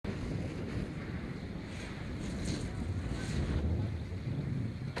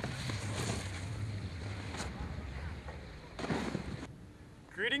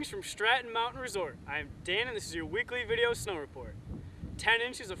Greetings from Stratton Mountain Resort. I am Dan and this is your weekly video snow report. 10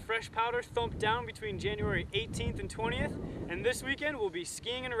 inches of fresh powder thumped down between January 18th and 20th, and this weekend we'll be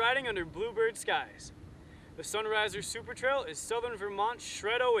skiing and riding under bluebird skies. The Sunriser Super Trail is southern Vermont's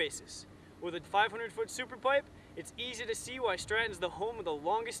shred oasis. With a 500-foot super pipe, it's easy to see why Stratton's the home of the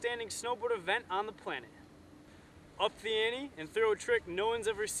longest standing snowboard event on the planet. Up the ante and throw a trick no one's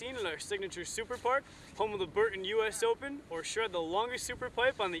ever seen at our signature super park, home of the Burton US Open, or shred the longest super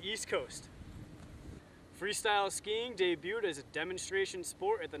pipe on the East Coast. Freestyle skiing debuted as a demonstration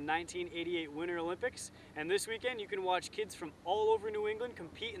sport at the 1988 Winter Olympics, and this weekend you can watch kids from all over New England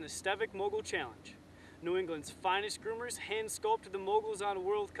compete in the Stevic Mogul Challenge. New England's finest groomers hand-sculpted the moguls on a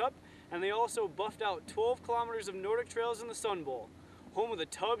World Cup, and they also buffed out 12 kilometers of Nordic trails in the Sun Bowl, home of the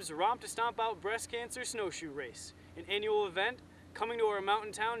Tubbs Romp to Stomp Out Breast Cancer Snowshoe Race, an annual event coming to our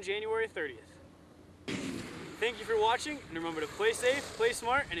mountain town January 30th. Thank you for watching, and remember to play safe, play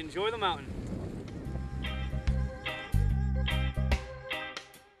smart, and enjoy the mountain.